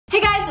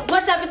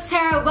what's up? It's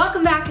Tara.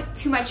 Welcome back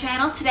to my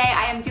channel. Today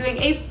I am doing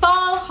a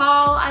fall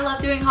haul. I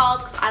love doing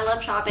hauls because I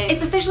love shopping.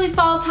 It's officially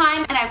fall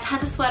time and I have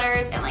tons of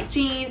sweaters and like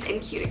jeans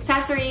and cute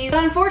accessories.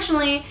 But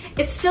unfortunately,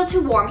 it's still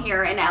too warm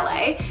here in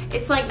LA.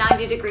 It's like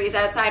 90 degrees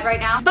outside right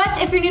now.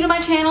 But if you're new to my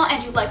channel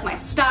and you like my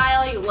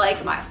style, you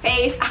like my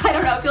face, I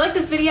don't know, if you like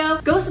this video,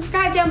 go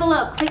subscribe down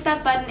below. Click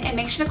that button and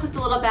make sure to click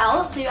the little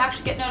bell so you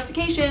actually get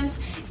notifications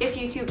if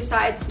YouTube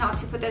decides not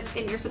to put this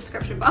in your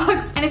subscription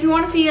box. And if you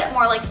want to see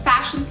more like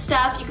fashion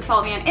stuff, you can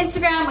follow me on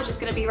Instagram, which is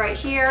going to be right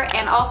here,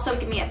 and also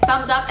give me a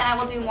thumbs up and I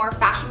will do more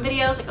fashion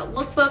videos, like a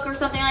lookbook or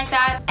something like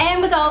that.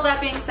 And with all of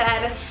that being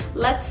said,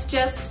 let's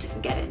just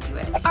get into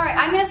it. Alright,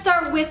 I'm going to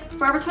start with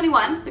Forever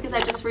 21 because I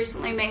just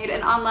recently made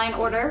an online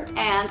order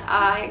and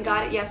I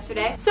got it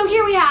yesterday. So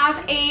here we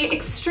have a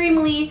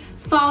extremely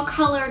fall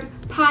colored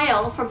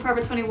pile from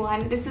Forever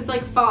 21. This is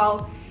like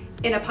fall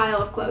in a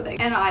pile of clothing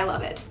and I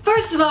love it.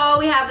 First of all,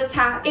 we have this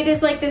hat. It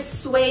is like this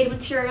suede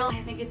material.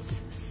 I think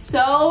it's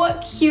so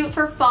cute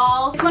for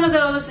fall. It's one of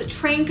those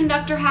train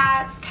conductor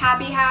hats,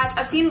 cabbie hats.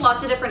 I've seen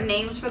lots of different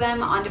names for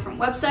them on different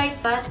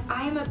websites, but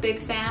I am a big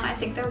fan. I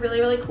think they're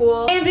really, really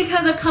cool. And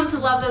because I've come to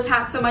love those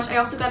hats so much, I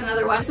also got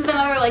another one. This is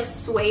another like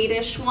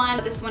suede-ish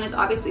one. This one is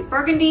obviously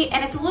burgundy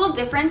and it's a little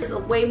different. It's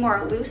way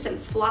more loose and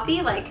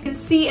floppy. Like you can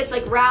see it's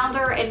like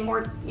rounder and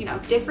more, you know,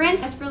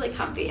 different. It's really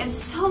comfy and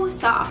so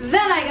soft.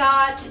 Then I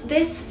got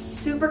this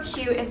super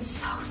cute and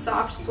so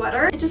soft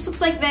sweater. It just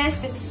looks like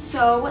this. It's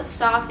so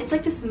soft. It's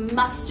like this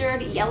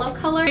mustard yellow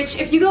color, which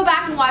if you go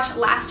back and watch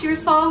last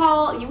year's fall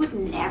haul, you would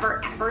never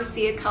ever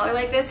see a color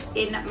like this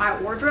in my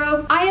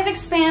wardrobe. I have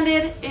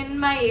expanded in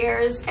my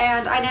years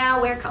and I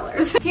now wear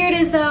colors. Here it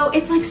is though.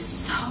 It's like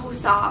so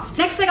soft.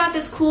 Next I got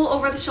this cool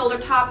over the shoulder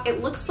top.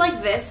 It looks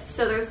like this.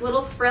 So there's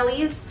little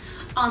frillies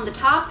on the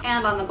top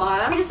and on the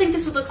bottom. I just think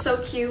this would look so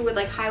cute with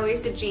like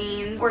high-waisted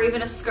jeans or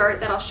even a skirt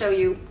that I'll show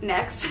you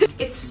next.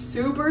 It's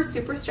super,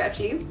 super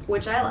stretchy,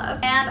 which I love.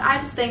 And I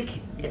just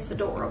think it's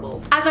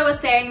adorable. As I was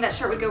saying, that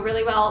shirt would go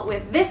really well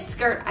with this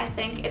skirt, I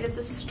think. It is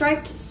a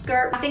striped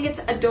skirt. I think it's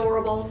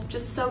adorable.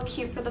 Just so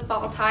cute for the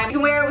fall time. You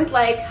can wear it with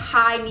like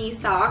high knee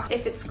socks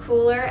if it's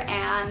cooler,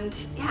 and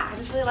yeah, I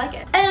just really like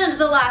it. And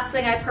the last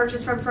thing I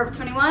purchased from Forever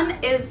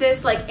 21 is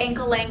this like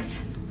ankle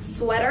length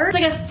sweater. It's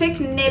like a thick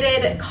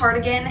knitted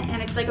cardigan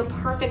and it's like a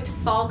perfect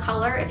fall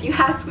color if you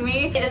ask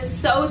me. It is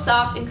so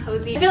soft and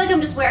cozy. I feel like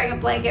I'm just wearing a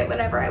blanket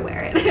whenever I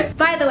wear it.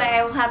 By the way,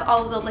 I will have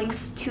all of the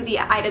links to the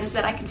items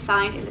that I can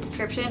find in the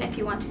description if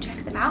you want to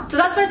check them out. So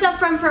that's my stuff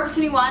from Forever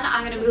 21.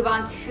 I'm gonna move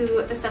on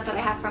to the stuff that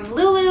I have from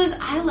LULU'S.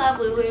 I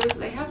love LULU'S.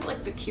 They have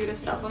like the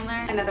cutest stuff on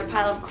there. Another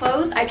pile of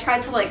clothes. I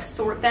tried to like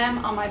sort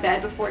them on my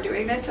bed before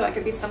doing this so I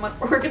could be somewhat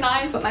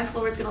organized, but my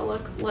floor is gonna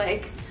look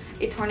like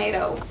a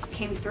tornado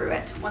came through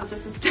it once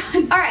this is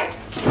done. All right,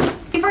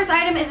 the first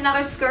item is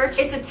another skirt.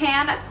 It's a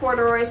tan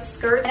corduroy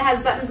skirt. It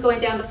has buttons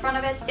going down the front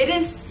of it. It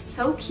is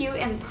so cute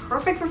and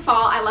perfect for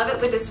fall. I love it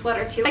with this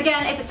sweater too.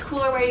 Again, if it's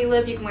cooler where you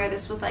live, you can wear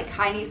this with like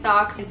high knee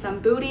socks and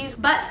some booties,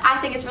 but I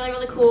think it's really,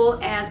 really cool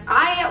and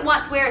I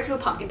want to wear it to a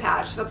pumpkin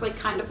patch. That's like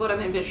kind of what I'm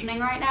envisioning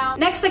right now.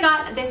 Next, I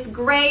got this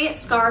gray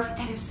scarf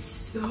that is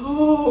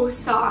so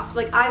soft.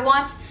 Like I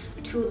want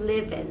to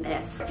live in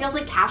this. It feels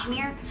like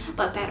cashmere,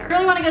 but better. I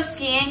really want to go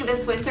skiing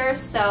this winter,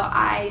 so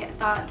I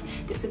thought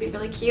this would be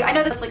really cute. I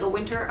know that's like a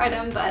winter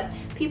item, but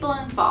people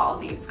in fall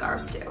need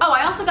scarves too. Oh,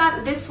 I also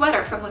got this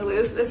sweater from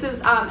LULU'S. This is,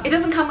 it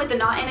doesn't come with the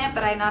knot in it,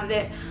 but I knotted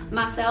it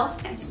myself,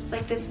 and it's just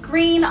like this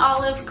green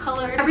olive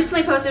colored. I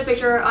recently posted a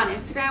picture on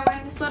Instagram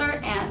wearing this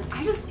sweater, and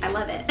I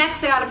love it.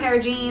 Next, I got a pair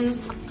of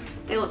jeans.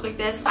 They look like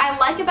this. What I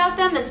like about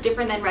them that's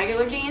different than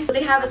regular jeans,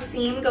 they have a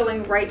seam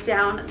going right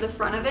down the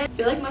front of it. I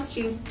feel like most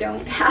jeans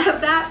don't have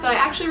that, but I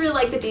actually really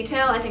like the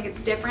detail. I think it's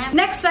different.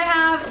 Next, I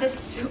have this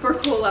super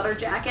cool leather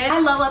jacket. I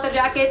love leather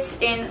jackets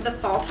in the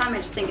fall time. I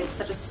just think it's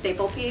such a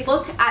staple piece.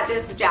 Look at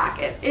this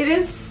jacket. It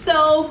is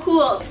so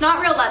cool. It's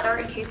not real leather,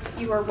 in case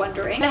you were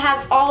wondering. It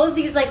has all of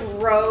these like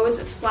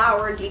rose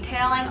flower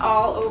detailing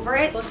all over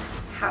it. Look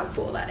how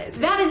cool that is.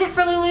 That is it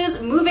for LULU'S.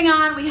 Moving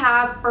on, we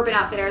have Urban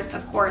Outfitters.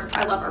 Of course,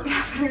 I love Urban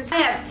Outfitters. I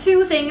have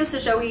two things to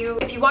show you.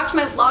 If you watch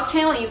my vlog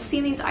channel, you've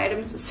seen these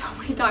items so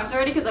many times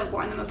already because I've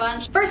worn them a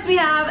bunch. First, we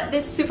have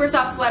this super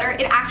soft sweater.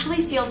 It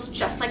actually feels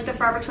just like the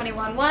Forever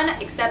 21 one,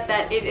 except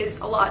that it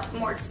is a lot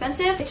more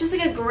expensive. It's just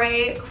like a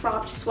gray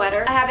cropped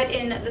sweater. I have it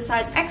in the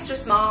size extra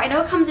small. I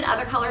know it comes in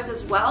other colors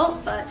as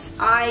well, but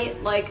I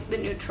like the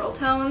neutral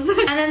tones.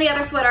 And then the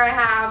other sweater I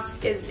have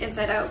is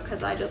inside out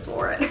because I just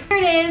wore it. Here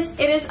it is.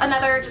 It is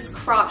another just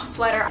cropped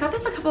sweater. I got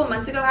this a couple of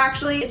months ago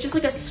actually. It's just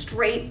like a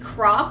straight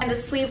crop and the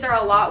sleeves are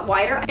a lot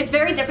wider. It's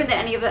very different than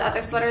any of the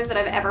other sweaters that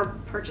I've ever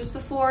purchased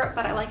before,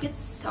 but I like it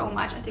so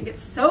much. I think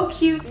it's so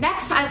cute.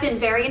 Next, I've been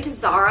very into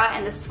Zara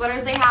and the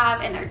sweaters they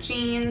have and their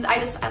jeans. I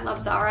love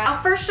Zara.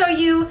 I'll first show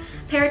you a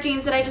pair of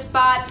jeans that I just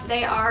bought.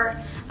 They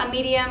are a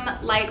medium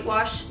light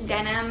wash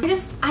denim.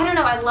 I don't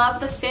know, I love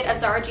the fit of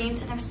Zara jeans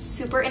and they're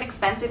super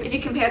inexpensive if you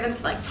compare them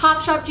to like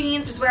Topshop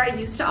jeans, which is where I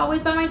used to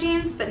always buy my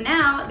jeans, but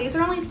now these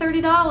are only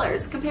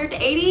 $30 compared to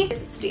 $80.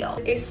 It's a steal.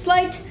 A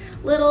slight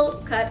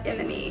little cut in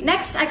the knee.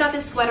 Next, I got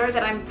this sweater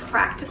that I'm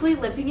practically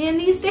living in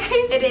these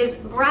days. It is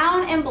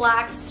brown and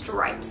black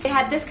stripes. They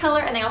had this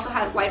color and they also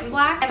had white and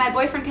black, and my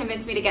boyfriend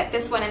convinced me to get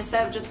this one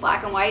instead of just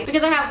black and white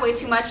because I have way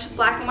too much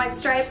black and white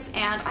stripes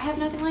and I have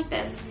nothing like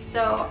this.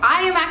 So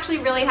I am actually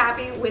really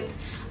happy with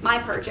my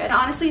purchase. And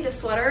honestly, this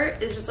sweater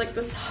is just like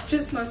the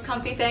softest, most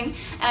comfy thing,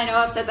 and I know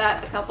I've said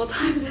that a couple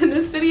times in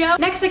this video.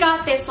 Next, I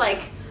got this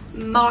like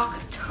mock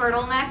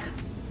turtleneck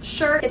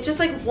shirt. It's just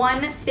like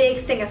one big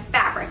thing of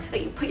fabric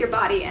that you put your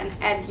body in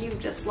and you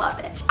just love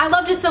it. I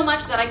loved it so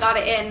much that I got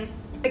it in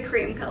the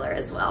cream color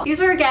as well. These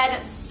are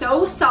again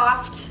so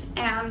soft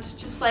and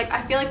just like,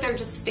 I feel like they're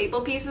just staple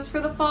pieces for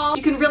the fall.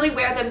 You can really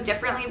wear them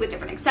differently with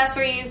different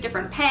accessories,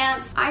 different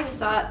pants. I just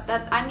thought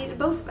that I needed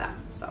both of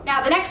them. So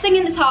now the next thing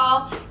in this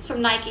haul is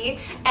from Nike,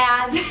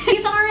 and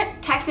these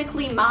aren't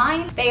technically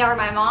mine. They are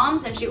my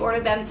mom's and she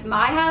ordered them to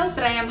my house,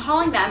 but I am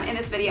hauling them in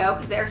this video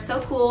because they are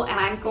so cool and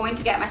I'm going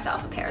to get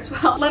myself a pair as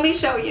well. Let me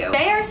show you.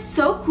 They are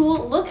so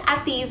cool. Look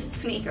at these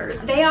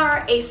sneakers. They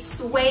are a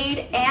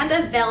suede and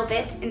a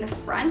velvet in the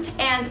front,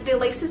 and the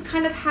laces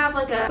kind of have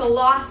like a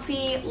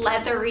glossy,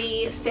 leathery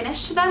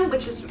finish to them,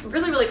 which is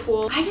really, really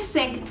cool. I just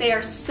think they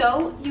are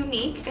so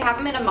unique. They have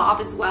them in a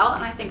mauve as well,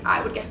 and I think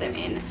I would get them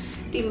in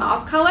the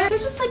mauve color. They're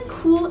just like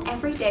cool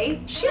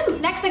everyday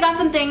shoes. Next, I got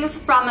some things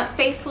from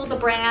FAITHFULL, the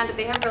brand.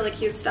 They have really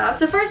cute stuff.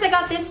 So first, I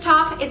got this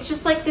top. It's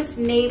just like this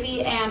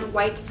navy and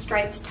white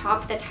striped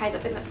top that ties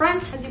up in the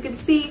front. As you can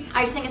see,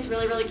 I just think it's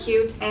really, really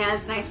cute and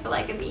it's nice for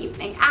like an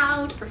evening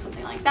out or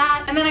something like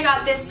that. And then I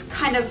got this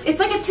kind of,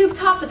 it's like a tube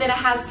top, but then it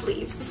has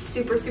sleeves. It's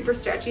super, super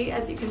stretchy,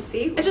 as you can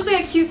see. It's just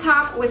like a cute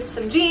top with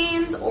some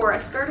jeans or a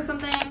skirt or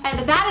something.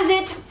 And that is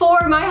it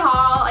for my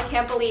haul. I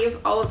can't believe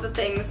all of the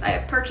things I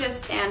have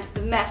purchased and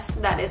the mess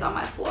that is on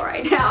my floor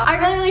right now. I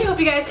really, really hope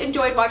you guys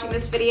enjoyed watching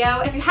this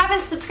video. If you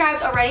haven't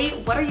subscribed already,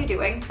 what are you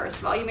doing? First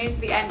of all, you made it to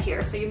the end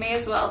here, so you may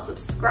as well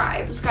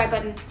subscribe. Subscribe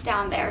button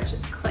down there,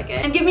 just click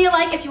it. And give me a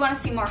like if you want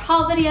to see more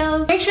haul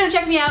videos. Make sure to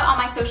check me out on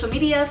my social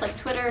medias like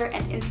Twitter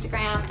and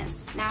Instagram and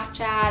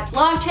Snapchat.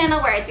 Vlog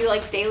channel where I do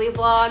like daily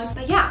vlogs.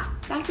 But yeah,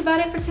 that's about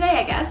it for today,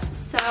 I guess.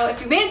 So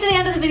if you made it to the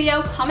end of the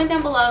video, comment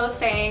down below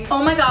saying,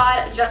 oh my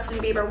god, Justin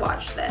Bieber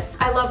watched this.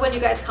 I love when you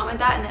guys comment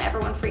that and then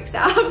everyone freaks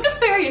out. Just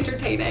very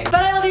entertaining.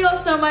 But I love you all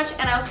so much,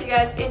 and I'll see you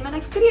guys in my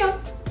next video.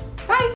 Bye!